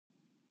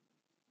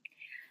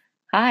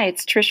Hi,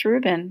 it's Trish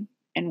Rubin,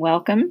 and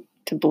welcome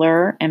to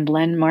Blur and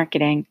Blend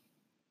Marketing.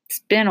 It's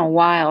been a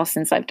while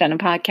since I've done a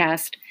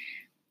podcast.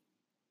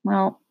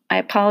 Well, I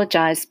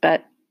apologize,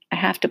 but I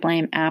have to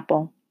blame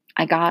Apple.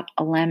 I got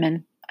a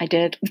lemon. I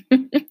did.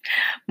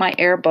 My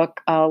AirBook,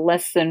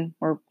 less than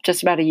or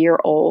just about a year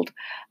old,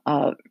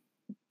 uh,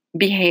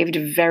 behaved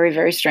very,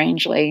 very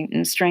strangely,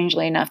 and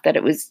strangely enough that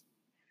it was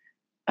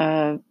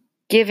uh,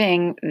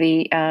 giving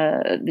the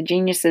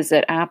geniuses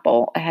at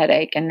Apple a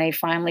headache, and they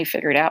finally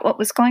figured out what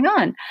was going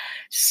on.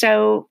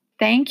 So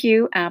thank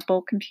you,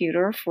 Apple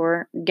Computer,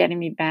 for getting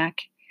me back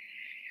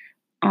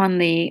on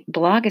the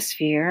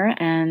blogosphere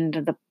and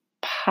the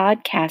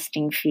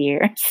podcasting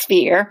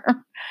sphere.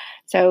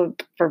 So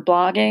for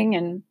blogging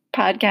and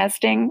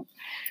podcasting,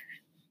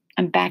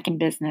 I'm back in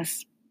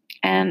business.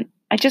 And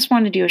I just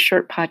want to do a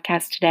short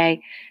podcast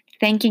today,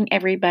 thanking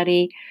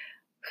everybody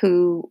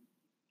who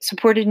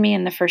supported me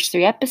in the first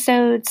 3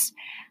 episodes.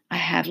 I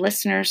have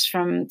listeners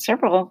from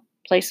several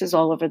places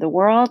all over the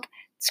world.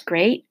 It's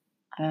great.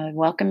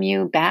 Welcome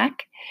you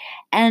back.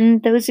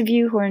 And those of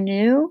you who are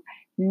new,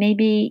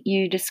 maybe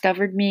you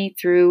discovered me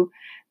through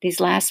these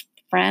last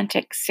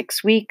frantic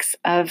 6 weeks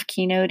of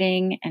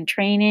keynoting and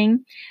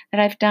training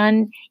that I've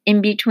done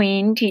in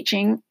between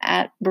teaching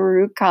at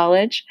Baruch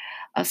College.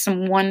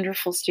 Some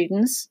wonderful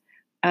students,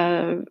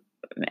 MBA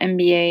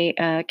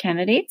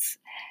candidates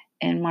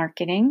in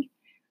marketing.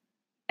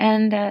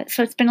 And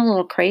so it's been a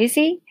little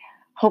crazy.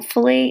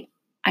 Hopefully,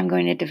 I'm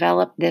going to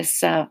develop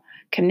this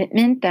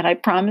commitment that I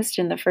promised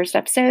in the first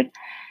episode.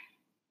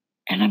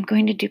 And I'm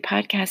going to do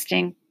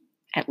podcasting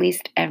at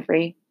least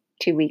every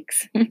 2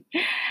 weeks.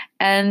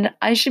 And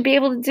I should be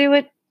able to do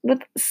it with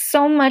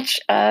so much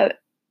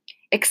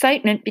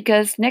excitement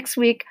because next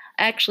week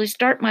I actually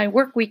start my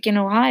work week in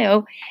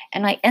Ohio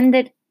and I end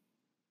it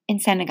in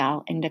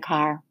Senegal, in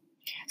Dakar.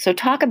 So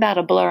talk about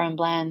a blur and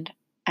blend.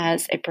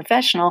 As a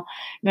professional,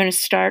 I'm going to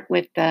start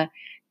with the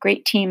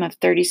great team of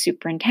 30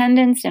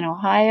 superintendents in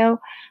Ohio.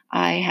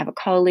 I have a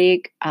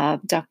colleague,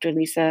 Dr.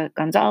 Lisa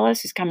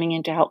Gonzalez, who's coming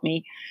in to help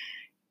me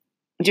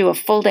do a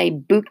full-day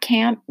boot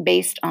camp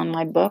based on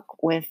my book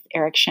with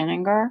Eric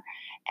Sheninger.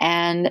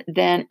 And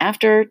then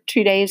after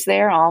 2 days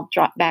there, I'll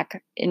drop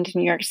back into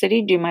New York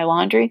City, do my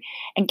laundry,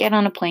 and get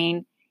on a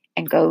plane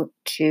and go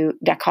to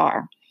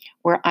Dakar,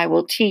 where I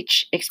will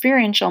teach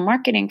experiential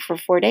marketing for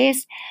 4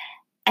 days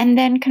and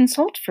then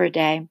consult for a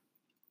day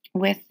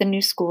with the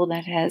new school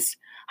that has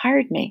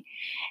hired me.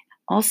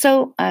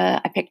 Also,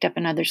 I picked up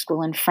another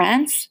school in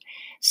France.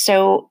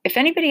 So if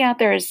anybody out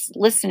there is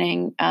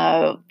listening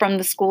from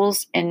the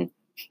schools in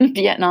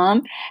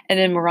Vietnam and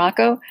in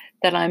Morocco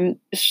that I'm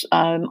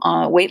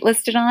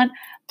waitlisted on,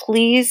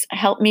 please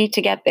help me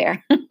to get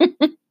there.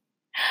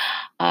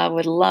 I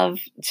would love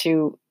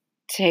to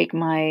take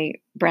my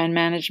brand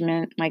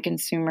management, my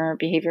consumer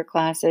behavior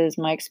classes,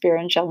 my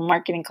experiential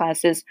marketing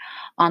classes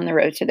on the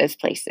road to those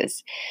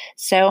places.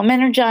 So I'm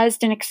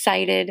energized and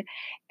excited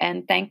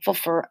and thankful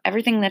for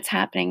everything that's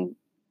happening.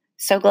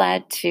 So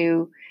glad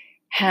to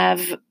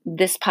have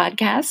this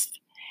podcast.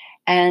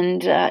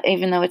 And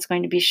even though it's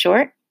going to be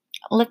short,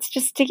 let's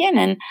just dig in.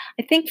 And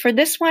I think for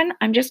this one,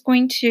 I'm just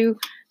going to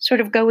sort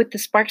of go with the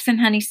sparks and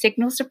honey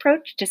signals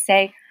approach to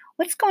say,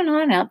 what's going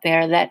on out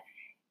there that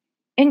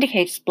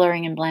indicates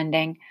blurring and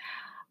blending?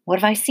 What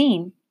have I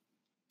seen?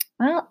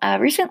 Well,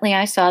 recently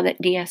I saw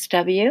that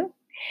DSW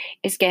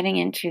is getting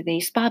into the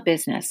spa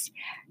business.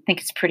 I think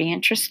it's pretty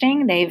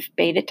interesting. They've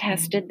beta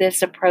tested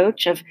this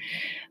approach of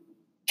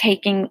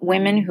taking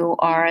women who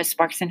are, as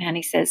Sparks and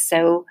Honey says,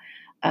 so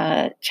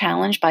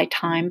challenged by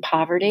time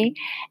poverty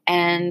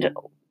and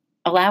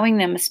allowing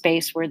them a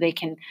space where they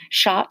can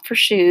shop for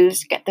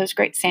shoes, get those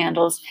great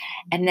sandals,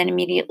 and then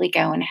immediately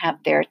go and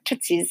have their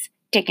tootsies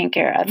taken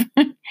care of.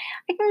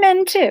 Like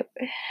men too.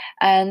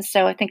 And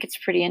so I think it's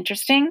pretty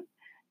interesting.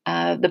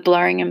 The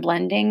blurring and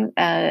blending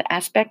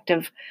aspect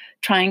of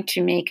trying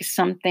to make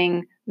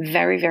something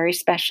very, very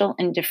special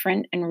and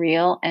different and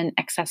real and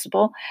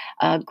accessible.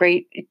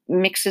 Great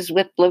mixes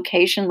with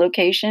location.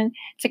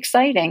 It's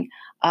exciting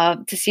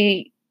to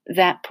see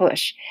that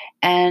push.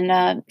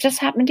 And just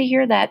happened to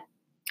hear that.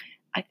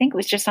 I think it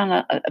was just on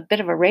a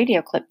bit of a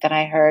radio clip that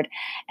I heard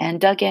and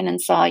dug in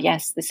and saw,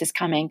 yes, this is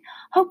coming.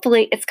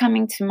 Hopefully it's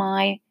coming to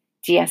my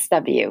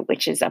DSW,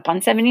 which is up on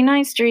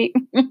 79th Street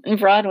in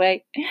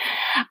Broadway.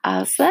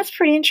 So that's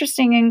pretty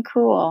interesting and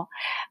cool.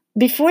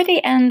 Before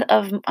the end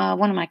of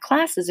one of my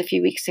classes a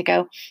few weeks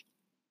ago,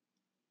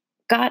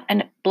 got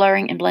a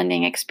blurring and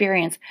blending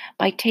experience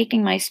by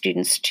taking my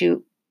students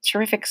to a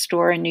terrific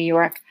store in New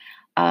York,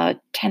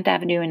 10th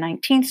Avenue and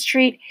 19th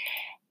Street,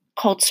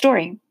 called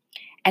Story.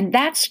 And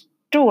that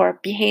store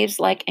behaves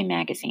like a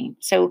magazine.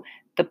 So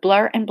the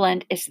blur and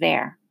blend is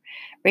there.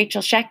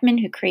 Rachel Sheckman,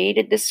 who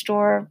created this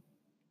store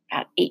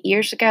about 8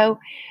 years ago,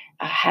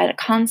 had a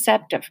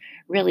concept of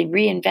really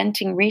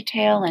reinventing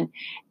retail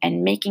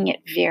and making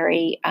it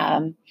very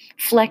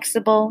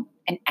flexible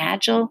and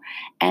agile,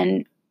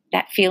 and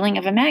that feeling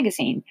of a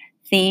magazine,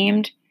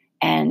 themed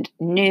and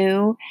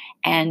new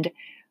and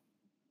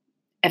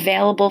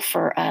available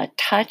for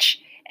touch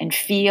and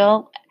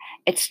feel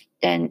It's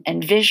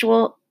and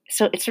visual.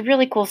 So it's a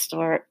really cool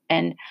store,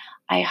 and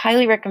I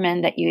highly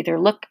recommend that you either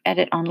look at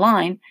it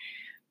online.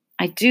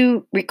 I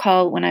do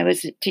recall when I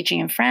was teaching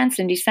in France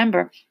in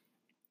December,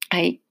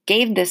 I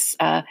gave this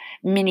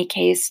mini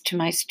case to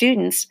my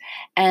students,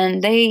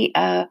 and they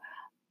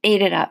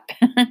ate it up.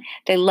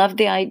 They loved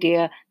the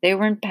idea. They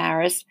were in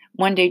Paris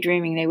one day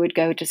dreaming they would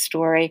go to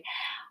Story.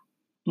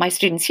 My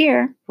students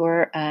here, who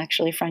are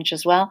actually French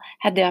as well,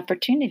 had the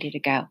opportunity to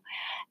go.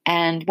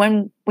 And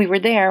when we were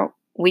there,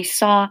 we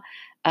saw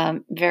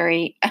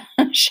very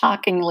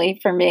shockingly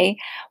for me,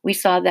 we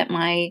saw that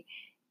my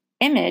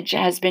image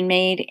has been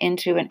made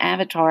into an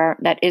avatar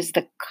that is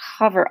the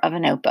cover of a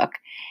notebook.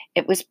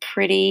 It was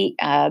pretty,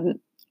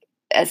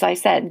 as I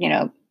said,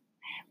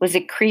 was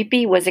it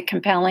creepy? Was it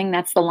compelling?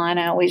 That's the line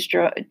I always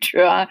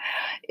draw.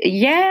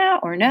 Yeah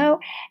or no.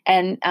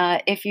 And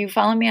if you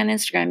follow me on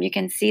Instagram, you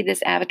can see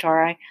this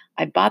avatar.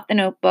 I bought the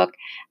notebook.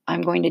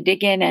 I'm going to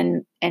dig in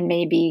and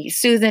maybe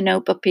sue the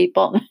notebook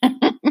people.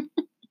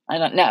 I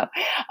don't know.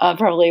 I'll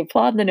probably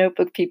applaud the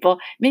notebook people.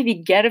 Maybe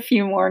get a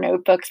few more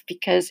notebooks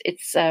because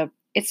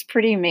it's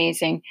pretty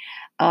amazing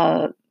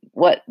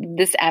what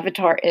this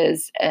avatar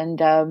is.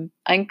 And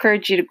I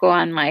encourage you to go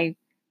on my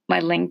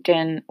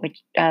LinkedIn,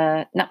 which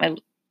not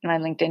my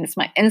LinkedIn, it's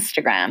my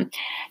Instagram,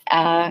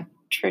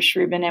 Trish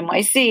Rubin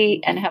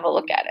NYC, and have a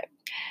look at it.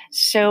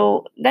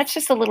 So that's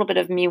just a little bit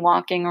of me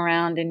walking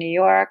around in New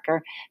York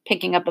or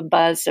picking up a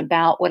buzz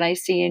about what I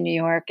see in New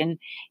York and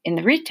in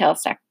the retail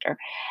sector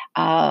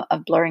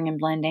of blurring and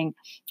blending.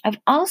 I've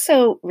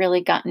also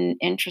really gotten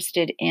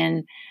interested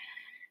in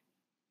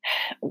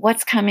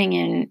what's coming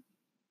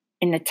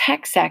in the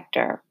tech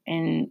sector,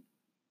 in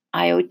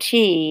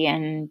IoT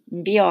and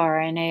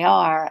VR and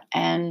AR,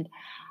 and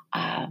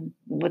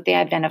with the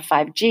advent of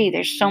 5G,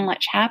 there's so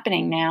much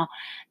happening now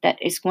that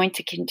is going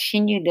to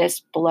continue this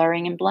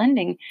blurring and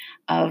blending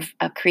of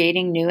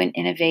creating new and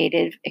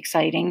innovative,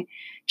 exciting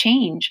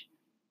change.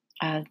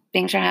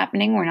 Things are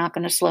happening. We're not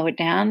going to slow it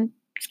down.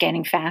 It's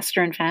getting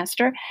faster and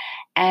faster.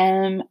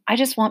 And I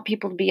just want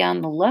people to be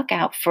on the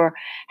lookout for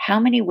how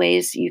many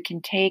ways you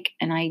can take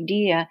an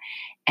idea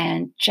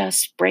and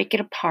just break it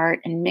apart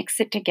and mix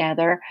it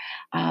together,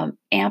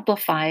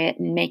 amplify it,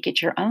 and make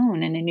it your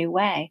own in a new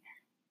way.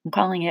 I'm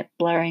calling it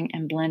blurring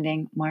and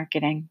blending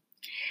marketing.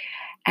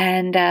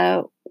 And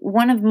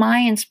one of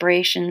my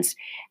inspirations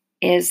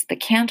is the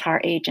Kantar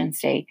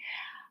Agency.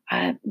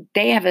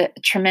 They have a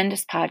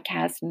tremendous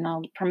podcast, and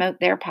I'll promote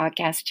their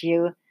podcast to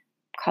you,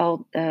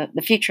 called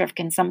The Future of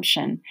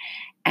Consumption.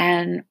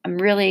 And I'm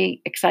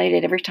really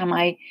excited every time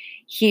I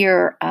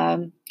hear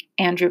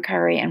Andrew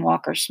Curry and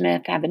Walker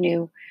Smith have a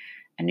new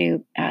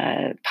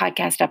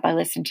podcast up. I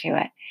listen to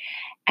it,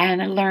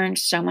 and I learned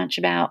so much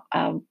about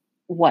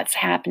what's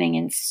happening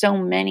in so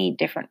many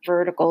different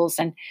verticals.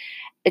 And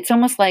it's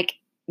almost like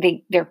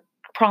they're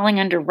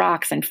crawling under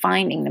rocks and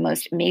finding the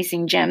most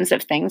amazing gems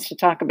of things to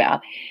talk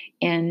about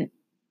in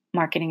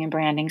marketing and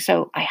branding.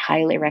 So I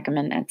highly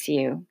recommend that to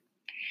you.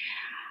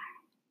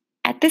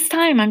 At this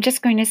time, I'm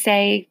just going to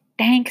say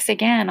thanks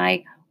again.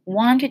 I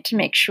wanted to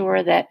make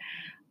sure that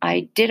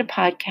I did a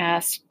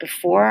podcast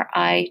before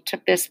I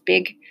took this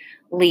big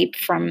leap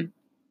from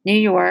New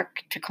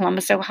York to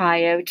Columbus,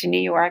 Ohio, to New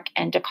York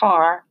and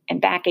Dakar and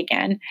back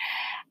again.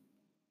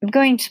 I'm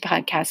going to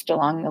podcast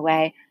along the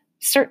way,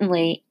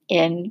 certainly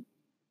in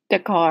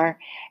Dakar,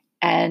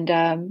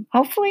 and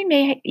hopefully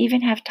may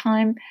even have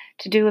time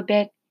to do a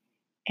bit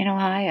in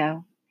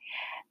Ohio.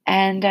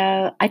 And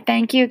I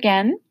thank you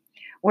again,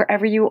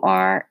 wherever you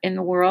are in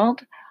the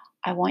world.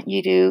 I want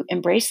you to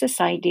embrace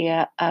this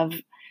idea of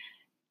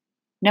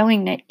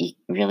knowing that you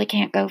really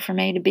can't go from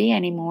A to B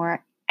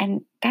anymore.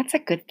 And that's a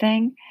good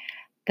thing.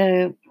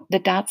 The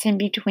dots in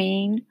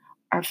between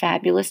are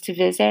fabulous to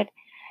visit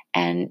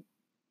and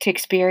to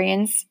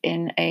experience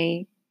in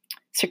a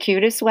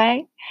circuitous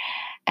way.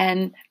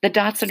 And the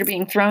dots that are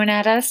being thrown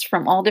at us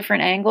from all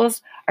different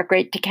angles are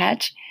great to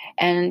catch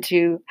and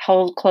to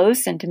hold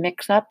close and to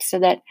mix up, so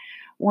that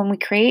when we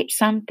create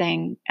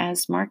something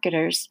as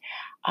marketers,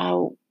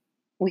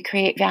 we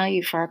create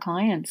value for our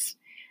clients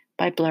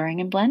by blurring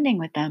and blending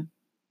with them.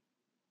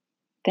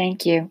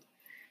 Thank you.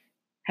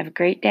 Have a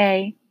great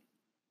day.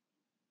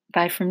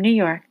 Bye from New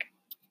York.